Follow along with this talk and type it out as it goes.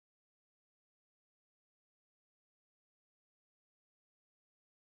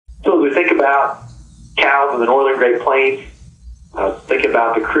So as we think about cows in the northern Great Plains, think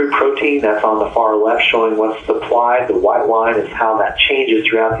about the crude protein that's on the far left showing what's supplied. The white line is how that changes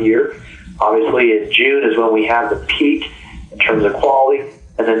throughout the year. Obviously, in June is when we have the peak in terms of quality,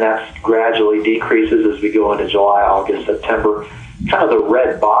 and then that gradually decreases as we go into July, August, September. Kind of the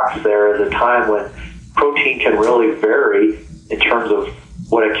red box there is a time when protein can really vary in terms of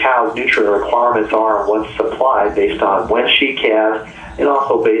what a cow's nutrient requirements are and what's supplied based on when she calves and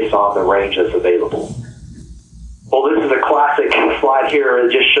also based on the range that's available. Well, this is a classic slide here.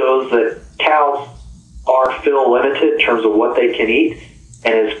 It just shows that cows are still limited in terms of what they can eat,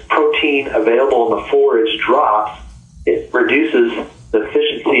 and as protein available in the forage drops, it reduces the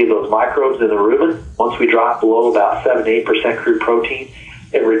efficiency of those microbes in the rumen. Once we drop below about 7 to 8% crude protein,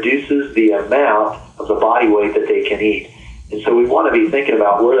 it reduces the amount of the body weight that they can eat. And so we want to be thinking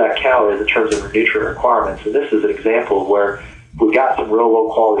about where that cow is in terms of her nutrient requirements. And this is an example of where we've got some real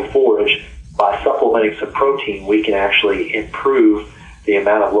low quality forage. By supplementing some protein, we can actually improve the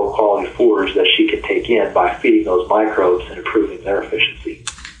amount of low quality forage that she can take in by feeding those microbes and improving their efficiency.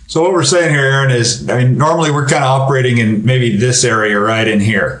 So what we're saying here, Aaron, is, normally we're kind of operating in maybe this area right in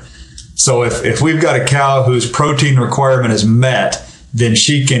here. So if we've got a cow whose protein requirement is met, then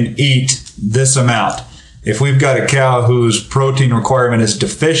she can eat this amount. If we've got a cow whose protein requirement is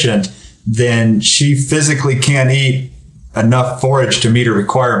deficient, then she physically can't eat enough forage to meet her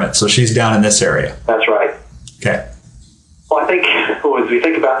requirement. So she's down in this area. That's right. Okay. Well, I think as we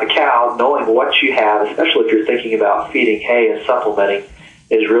think about the cow, knowing what you have, especially if you're thinking about feeding hay and supplementing,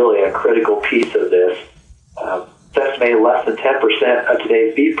 is really a critical piece of this. It's estimated less than 10% of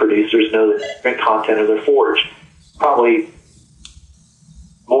today's beef producers know the nutrient content of their forage. Probably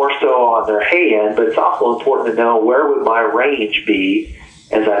more so on their hay end, but it's also important to know where would my range be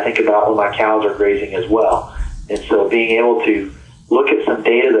as I think about when my cows are grazing as well. And so being able to look at some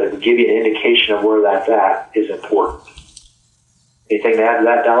data that would give you an indication of where that's at is important. Anything to add to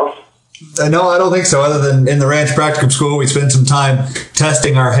that, Dallas? No, I don't think so. Other than in the ranch practicum school, we spend some time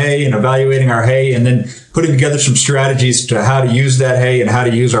testing our hay and evaluating our hay and then putting together some strategies to how to use that hay and how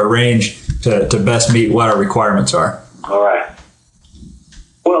to use our range to best meet what our requirements are. All right.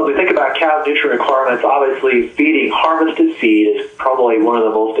 Well, as we think about cow nutrient requirements, obviously feeding harvested feed is probably one of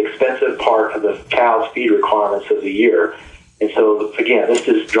the most expensive part of the cow's feed requirements of the year. And so, again, this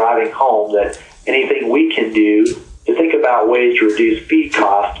is driving home that anything we can do to think about ways to reduce feed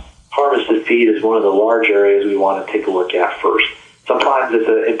costs, harvested feed is one of the large areas we want to take a look at first. Sometimes it's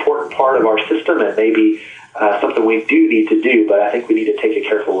an important part of our system and maybe something we do need to do, but I think we need to take a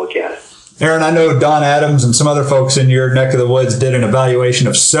careful look at it. Aaron, I know Don Adams and some other folks in your neck of the woods did an evaluation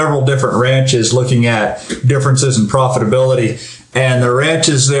of several different ranches looking at differences in profitability. And the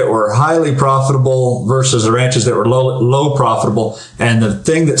ranches that were highly profitable versus the ranches that were low profitable. And the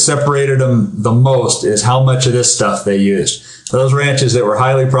thing that separated them the most is how much of this stuff they used. Those ranches that were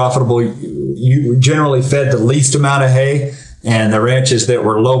highly profitable, you generally fed the least amount of hay. And the ranches that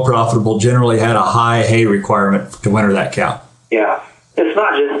were low profitable generally had a high hay requirement to winter that cow. Yeah. It's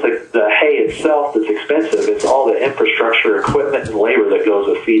not just the hay itself that's expensive. It's all the infrastructure, equipment, and labor that goes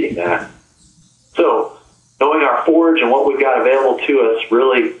with feeding that. So knowing our forage and what we've got available to us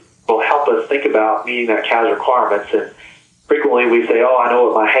really will help us think about meeting that cow's requirements. And frequently we say, oh, I know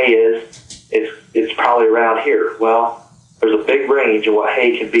what my hay is. It's probably around here. Well, there's a big range of what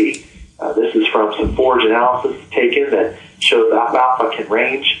hay can be. This is from some forage analysis taken that shows alfalfa can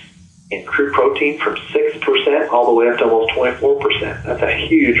range in crude protein from 6% all the way up to almost 24%. That's a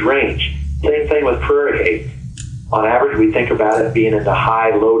huge range. Same thing with prairie hay. On average, we think about it being in the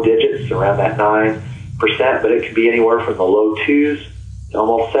high, low digits, around that 9%, but it can be anywhere from the low 2s to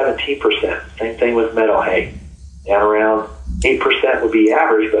almost 17%. Same thing with meadow hay. Down around 8% would be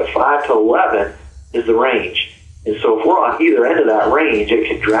average, but 5 to 11 is the range. And so if we're on either end of that range, it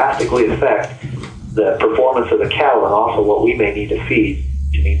can drastically affect the performance of the cattle and also what we may need to feed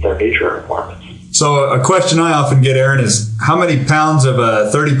to meet their nutrient requirements. So a question I often get, Aaron, is how many pounds of a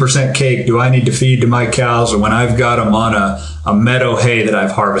 30% cake do I need to feed to my cows when I've got them on a meadow hay that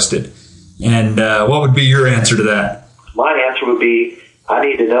I've harvested? And what would be your answer to that? My answer would be, I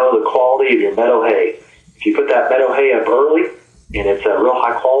need to know the quality of your meadow hay. If you put that meadow hay up early and it's a real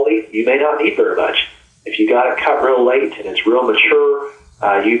high quality, you may not need very much. If you got it cut real late and it's real mature,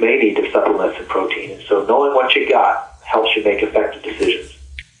 you may need to supplement some protein. And so knowing what you got helps you make effective decisions.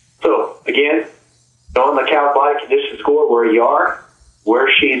 So, again, knowing the cow's body condition score, where you are, where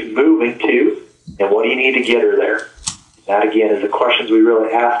she's moving to, and what do you need to get her there. That, again, is the questions we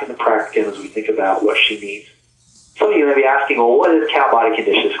really ask in the practicum as we think about what she needs. Some of you may be asking, well, what is cow body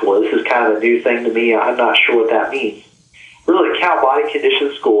condition score? This is kind of a new thing to me. I'm not sure what that means. Really, cow body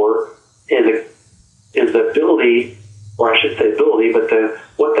condition score is the ability, or I should say ability, but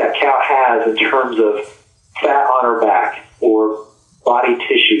what that cow has in terms of fat on her back or body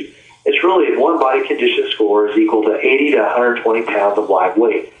tissue. It's really, one body condition score is equal to 80 to 120 pounds of live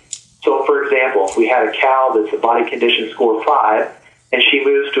weight. So, for example, if we had a cow that's a body condition score 5 and she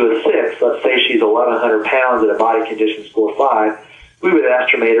moves to a 6, let's say she's 1,100 pounds at a body condition score 5, we would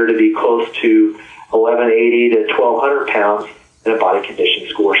estimate her to be close to 1,180 to 1,200 pounds at a body condition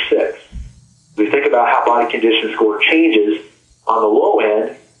score 6. We think about how body condition score changes. On the low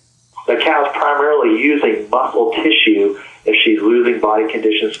end, the cow's primarily using muscle tissue if she's losing body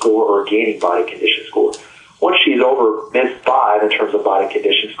condition score or gaining body condition score. Once she's over mid-5 in terms of body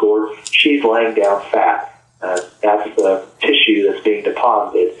condition score, she's laying down fat. That's the tissue that's being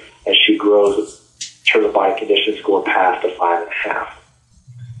deposited as she grows in terms of body condition score past a 5.5.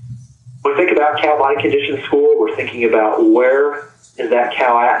 When we think about cow body condition score, we're thinking about where is that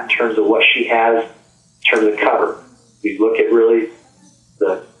cow at in terms of what she has in terms of cover. We look at really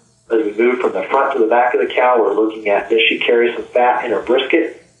as we move from the front to the back of the cow, we're looking at, does she carry some fat in her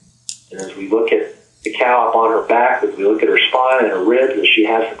brisket? And as we look at the cow up on her back, as we look at her spine and her ribs, does she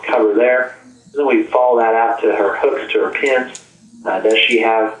have some cover there? And then we follow that out to her hooks, to her pins. Does she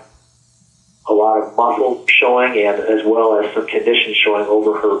have a lot of muscle showing, and as well as some condition showing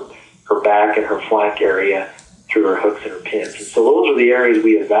over her back and her flank area through her hooks and her pins? And so those are the areas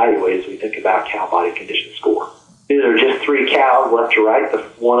we evaluate as we think about cow body condition score. These are just 3 cows left to right. The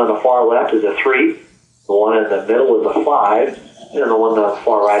one on the far left is a 3, the one in the middle is a 5, and the one on the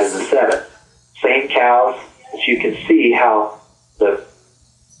far right is a 7. Same cows, as you can see how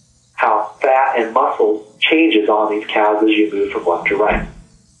fat and muscle changes on these cows as you move from left to right.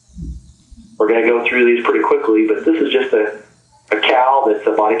 We're going to go through these pretty quickly, but this is just a cow that's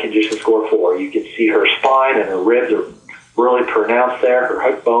a body condition score 4. You can see her spine and her ribs are really pronounced there, her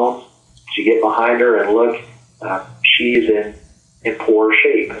hip bones. As you get behind her and look, she is in poor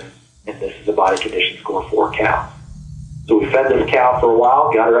shape, and this is a body condition score 4 cow. So we fed this cow for a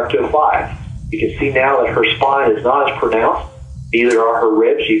while, got her up to a 5. You can see now that her spine is not as pronounced, neither are her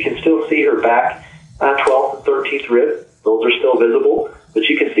ribs. You can still see her back 12th and 13th rib. Those are still visible, but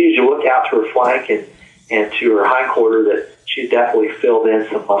you can see as you look out to her flank and to her hindquarter that she's definitely filled in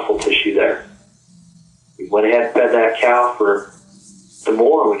some muscle tissue there. We went ahead and fed that cow for some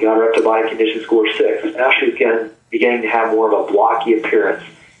more, and we got her up to body condition score 6. Now she's beginning to have more of a blocky appearance.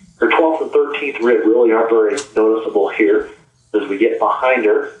 Her 12th and 13th rib really aren't very noticeable here. As we get behind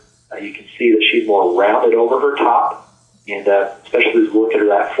her, you can see that she's more rounded over her top, and especially as we look at her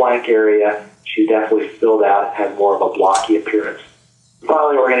that flank area, she's definitely filled out and has more of a blocky appearance.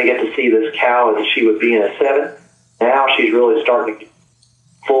 Finally, we're going to get to see this cow as she would be in a 7. Now she's really starting to get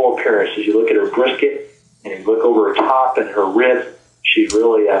full appearance. As you look at her brisket and you look over her top and her ribs, she's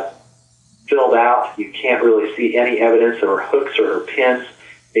really filled out. You can't really see any evidence of her hooks or her pins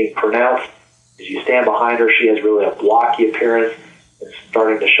being pronounced. As you stand behind her, she has really a blocky appearance and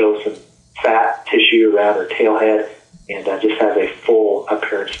starting to show some fat tissue around her tail head, and just has a full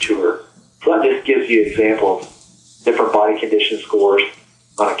appearance to her. So that just gives you an example of different body condition scores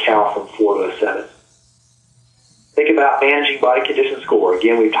on a cow from 4 to a 7. Think about managing body condition score.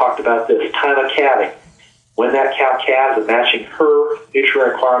 Again, we've talked about this. Time of calving. When that cow calves and matching her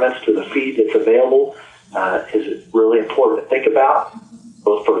nutrient requirements to the feed that's available is really important to think about,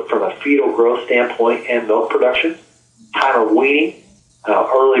 both from a fetal growth standpoint and milk production. Time of weaning.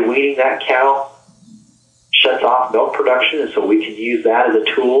 Early weaning that cow shuts off milk production, and so we can use that as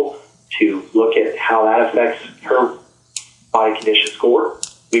a tool to look at how that affects her body condition score.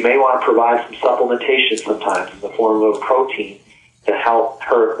 We may want to provide some supplementation sometimes in the form of protein to help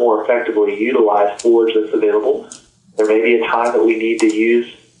her more effectively utilize forage that's available. There may be a time that we need to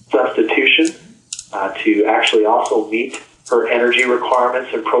use substitution to actually also meet her energy requirements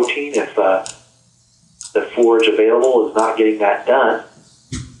and protein if the forage available is not getting that done.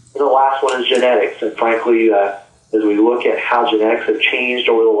 And the last one is genetics. And frankly, as we look at how genetics have changed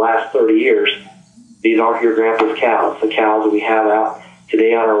over the last 30 years, these aren't your grandpa's cows. The cows that we have out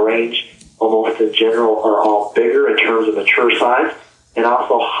today on our range, almost in general, are all bigger in terms of mature size and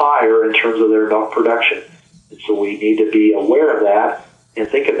also higher in terms of their milk production. And so we need to be aware of that and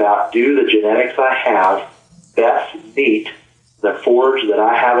think about, do the genetics I have best meet the forage that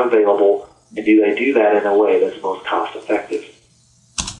I have available, and do they do that in a way that's most cost effective?